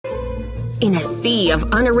In a sea of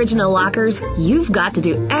unoriginal lockers, you've got to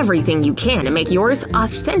do everything you can to make yours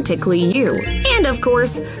authentically you. And of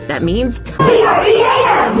course, that means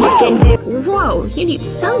whoa, you need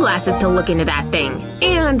sunglasses to look into that thing.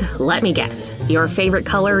 And let me guess, your favorite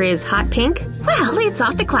color is hot pink? Well, it's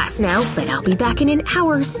off to class now, but I'll be back in an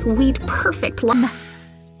hour, sweet, perfect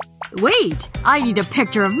Wait! I need a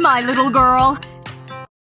picture of my little girl!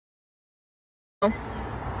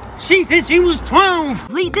 She said she was 12!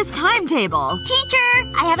 Complete this timetable. Teacher,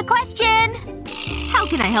 I have a question. How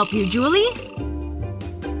can I help you, Julie?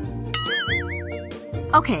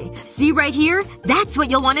 Okay, see right here? That's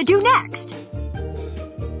what you'll want to do next.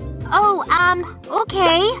 Oh,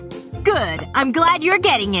 okay. Good. I'm glad you're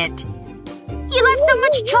getting it. You left so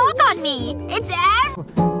much chalk on me. It's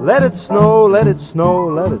Let it snow, let it snow,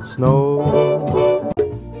 let it snow.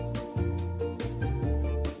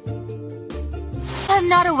 I'm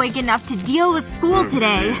not awake enough to deal with school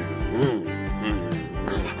today.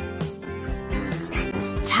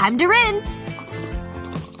 Time to rinse.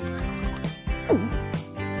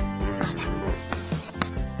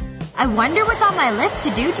 I wonder what's on my list to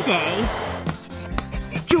do today.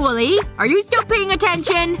 Julie, are you still paying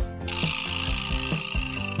attention?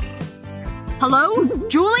 Hello?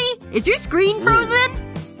 Julie? Is your screen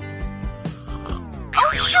frozen?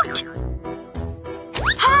 Oh, shoot!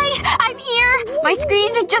 Hi! I'm here! My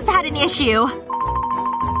screen just had an issue.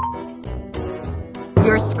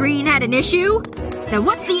 Your screen had an issue? Then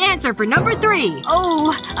what's the answer for number 3?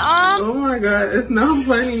 Oh my god, it's not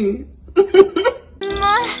funny.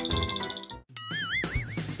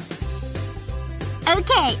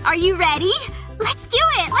 Okay, are you ready? Let's do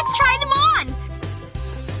it! Let's try them on!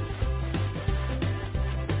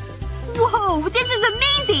 Whoa, this is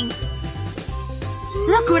amazing!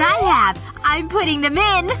 Look what I have! I'm putting them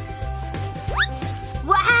in!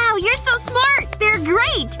 Wow, you're so smart! They're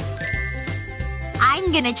great!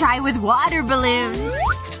 I'm gonna try with water balloons.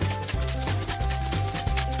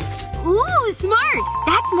 Ooh, smart!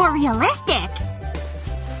 That's more realistic.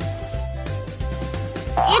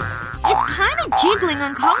 It's kind of jiggling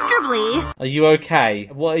uncomfortably. Are you okay?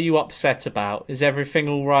 What are you upset about? Is everything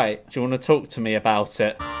alright? Do you want to talk to me about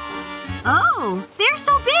it? Oh, they're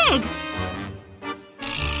so big!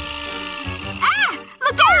 Ah!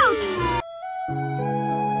 Look out!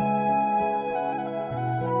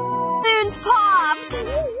 Balloons popped!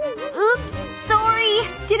 Oops, sorry.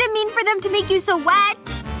 Didn't mean for them to make you so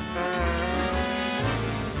wet.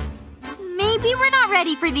 Maybe we're not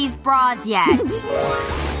ready for these bras yet.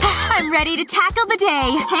 I'm ready to tackle the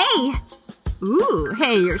day. Hey! Ooh,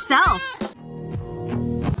 hey yourself.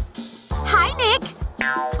 Hi, Nick.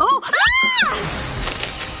 Oh! Ah!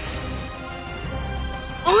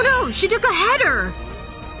 Oh no! She took a header!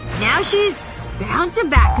 Now she's bouncing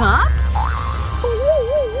back up?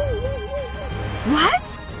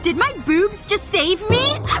 What? Did my boobs just save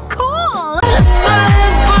me? Cool!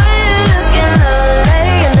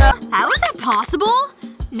 How is that possible?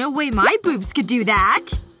 No way my boobs could do that.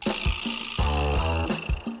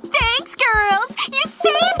 Thanks, girls! You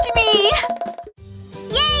saved me!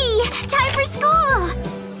 Yay! Time for school!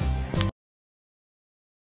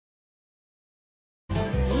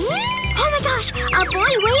 Oh my gosh! A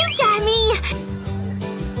boy waved at me!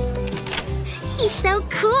 He's so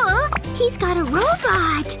cool! He's got a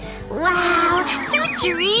robot! Wow! So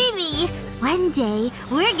dreamy! One day,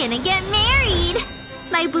 we're gonna get married!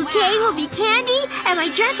 My bouquet will be candy, and my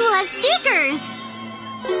dress will have stickers!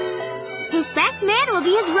 His best man will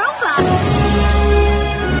be his robot!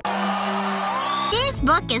 This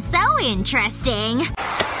book is so interesting!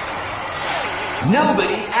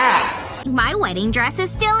 Nobody asked! My wedding dress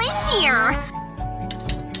is still in here!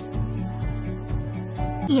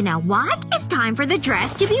 You know what? It's time for the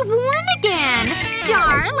dress to be worn again!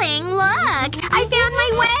 Darling, look! I found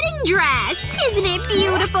my wedding dress! Isn't it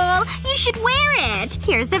beautiful? You should wear it!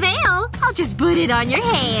 Here's the veil. I'll just put it on your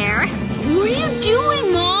hair. What are you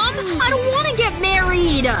doing, Mom? I don't want to get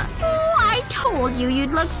married! Oh, I told you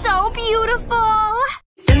you'd look so beautiful!